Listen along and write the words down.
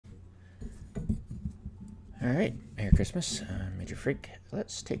All right, Merry Christmas, Major Freak.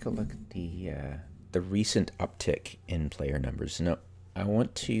 Let's take a look at the recent uptick in player numbers. Now, I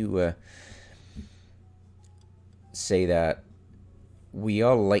want to say that we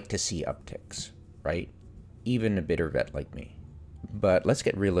all like to see upticks, right? Even a bitter vet like me. But let's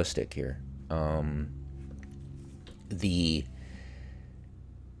get realistic here. The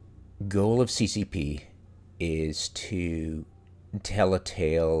goal of CCP is to tell a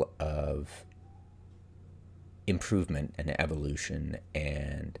tale of improvement and evolution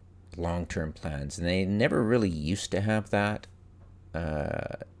and long-term plans, and they never really used to have that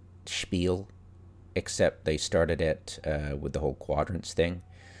spiel, except they started it with the whole quadrants thing.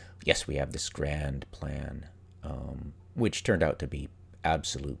 Yes, we have this grand plan, which turned out to be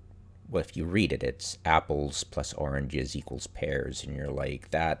absolute. Well, if you read it, it's apples plus oranges equals pears, and you're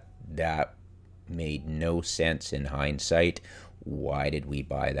like, that made no sense in hindsight. Why did we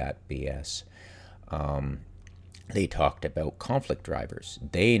buy that BS? They talked about conflict drivers.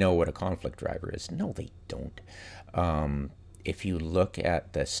 They know what a conflict driver is. No, they don't. If you look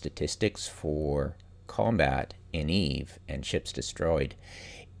at the statistics for combat in EVE and ships destroyed,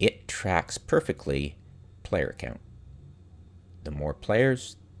 it tracks perfectly player count. The more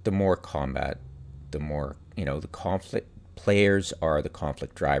players, the more combat, the more, the conflict players are the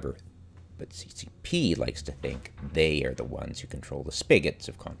conflict driver. But CCP likes to think they are the ones who control the spigots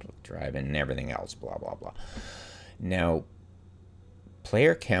of conflict drive and everything else, blah, blah, blah. Now,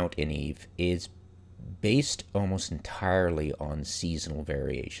 player count in EVE is based almost entirely on seasonal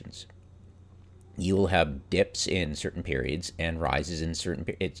variations. You will have dips in certain periods and rises in certain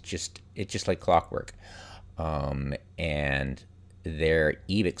periods. It's just like clockwork. And their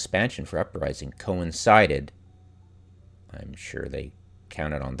EVE expansion for Uprising coincided, I'm sure they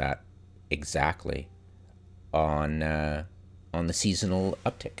counted on that exactly, on the seasonal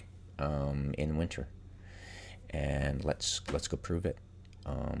uptick in winter. And let's go prove it.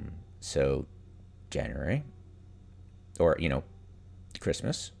 So January, or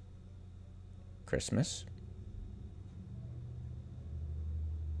Christmas.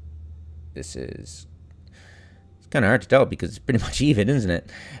 This is, it's kind of hard to tell because it's pretty much even, isn't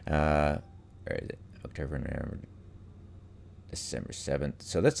it? Where is it? October, November, December 7th.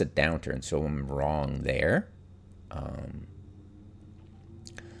 So that's a downturn. So I'm wrong there.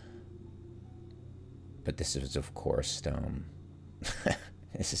 But this is, of course,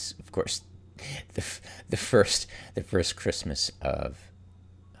 this is, of course, the first Christmas of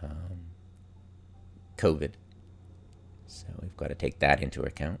COVID. So we've got to take that into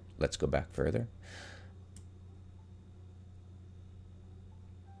account. Let's go back further.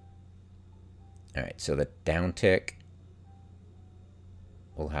 All right, so the downtick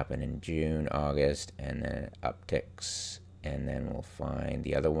will happen in June, August, and then it upticks, and then we'll find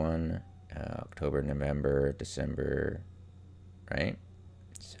the other one. October, November, December, right?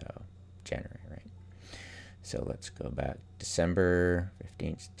 So January, right? So let's go back. December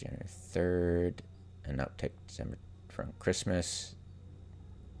 15th, January 3rd, an uptick December from Christmas,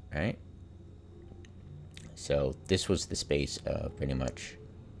 right? So this was the space of pretty much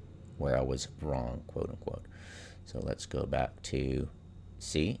where I was wrong, quote unquote. So let's go back to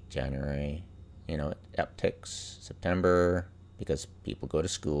January, it upticks. September, because people go to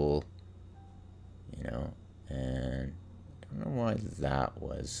school, and I don't know why that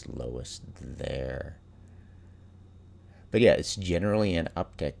was lowest there. But yeah, it's generally an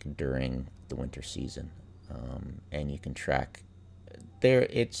uptick during the winter season. And you can track there,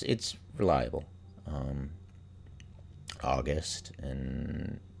 it's reliable. August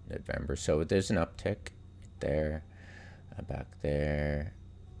and November. So there's an uptick there, back there.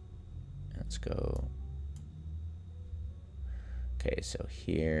 Let's go. Okay, so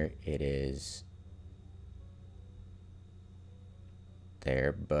here it is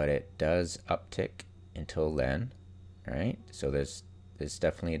there, but it does uptick until then, right? So there's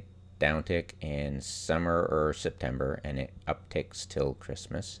definitely a downtick in summer or September, and it upticks till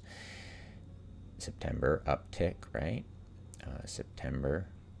Christmas. September uptick, right? September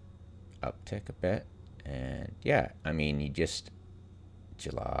uptick a bit, and yeah, I mean, you just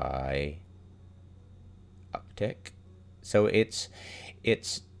July uptick. So it's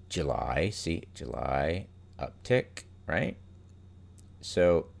July, see, July uptick, right?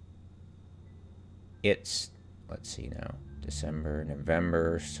 So it's, let's see now, December,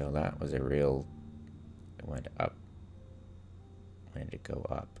 November, so that was a real, it went up. When did it go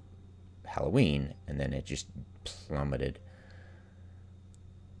up? Halloween, and then it just plummeted.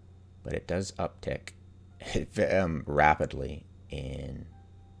 But it does uptick rapidly in,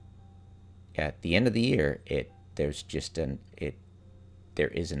 at the end of the year. There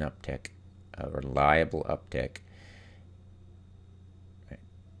is an uptick a reliable uptick,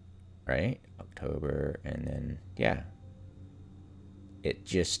 right? October, and then yeah, it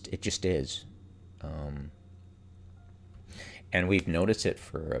just is. And we've noticed it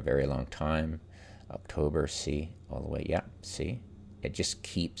for a very long time. October, see, all the way, yeah, see, it just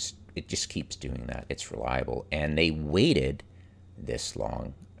keeps doing that. It's reliable, and they waited this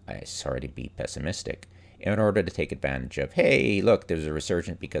long. Sorry to be pessimistic, in order to take advantage of, hey, look, there's a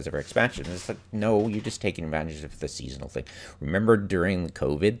resurgence because of our expansion. And it's like, no, you're just taking advantage of the seasonal thing. Remember during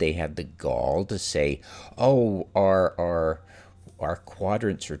COVID, they had the gall to say, oh, our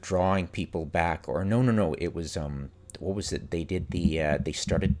quadrants are drawing people back, or no, it was what was it? They did they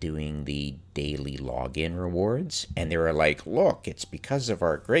started doing the daily login rewards, and they were like, look, it's because of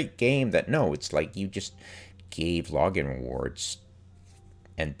our great game that, no, it's like you just gave login rewards,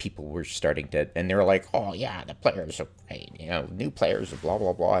 and people were starting to, and they were like, oh yeah, the players are great, new players are blah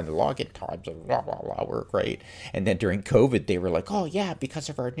blah blah, and the login times are blah blah blah were great. And then during COVID, they were like, oh yeah, because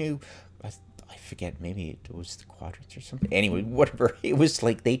of our new, I forget, maybe it was the quadrants or something. Anyway, whatever, it was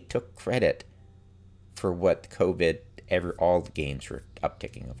like they took credit for what COVID, all the games were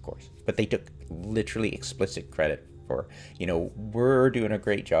upticking, of course, but they took literally explicit credit for, we're doing a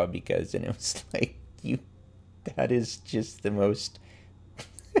great job because, and it was like, that is just the most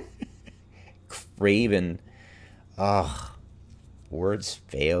craven, words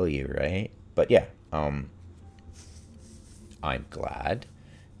fail you, right? But yeah, I'm glad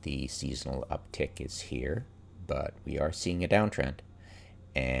the seasonal uptick is here, but we are seeing a downtrend,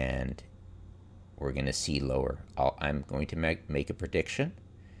 and we're going to see lower. I'm going to make a prediction.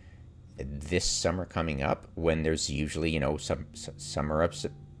 This summer coming up, when there's usually, some summer of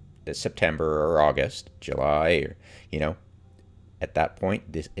September or August, July, or, at that point,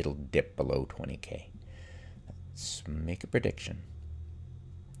 it'll dip below 20K. Let's make a prediction.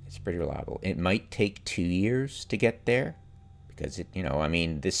 It's pretty reliable. It might take 2 years to get there, because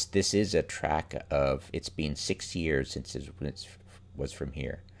this is a track of, it's been 6 years since it was from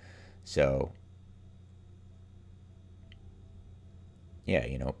here. So yeah,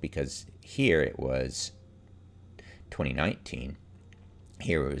 because here it was 2019,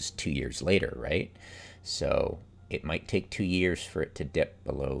 here it was 2 years later, right? So it might take 2 years for it to dip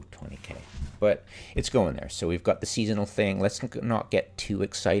below 20K, but it's going there. So we've got the seasonal thing. Let's not get too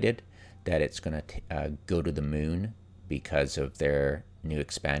excited that it's going to go to the moon because of their new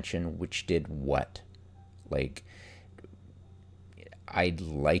expansion, which did what? Like, I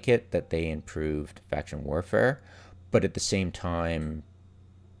like it that they improved faction warfare, but at the same time,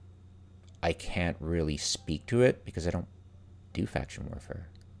 I can't really speak to it because I don't do faction warfare,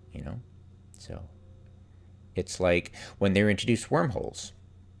 So it's like when they introduced wormholes,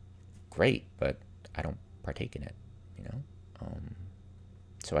 great, but I don't partake in it,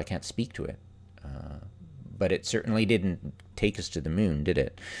 So I can't speak to it. But it certainly didn't take us to the moon, did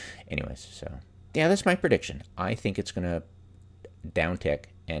it? Anyways, so yeah, that's my prediction. I think it's going to downtick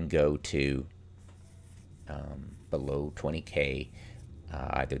and go to below 20K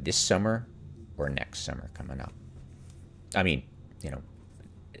either this summer or next summer coming up. I mean,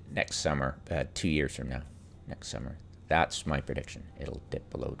 next summer, 2 years from now, next summer. That's my prediction. It'll dip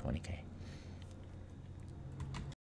below 20K.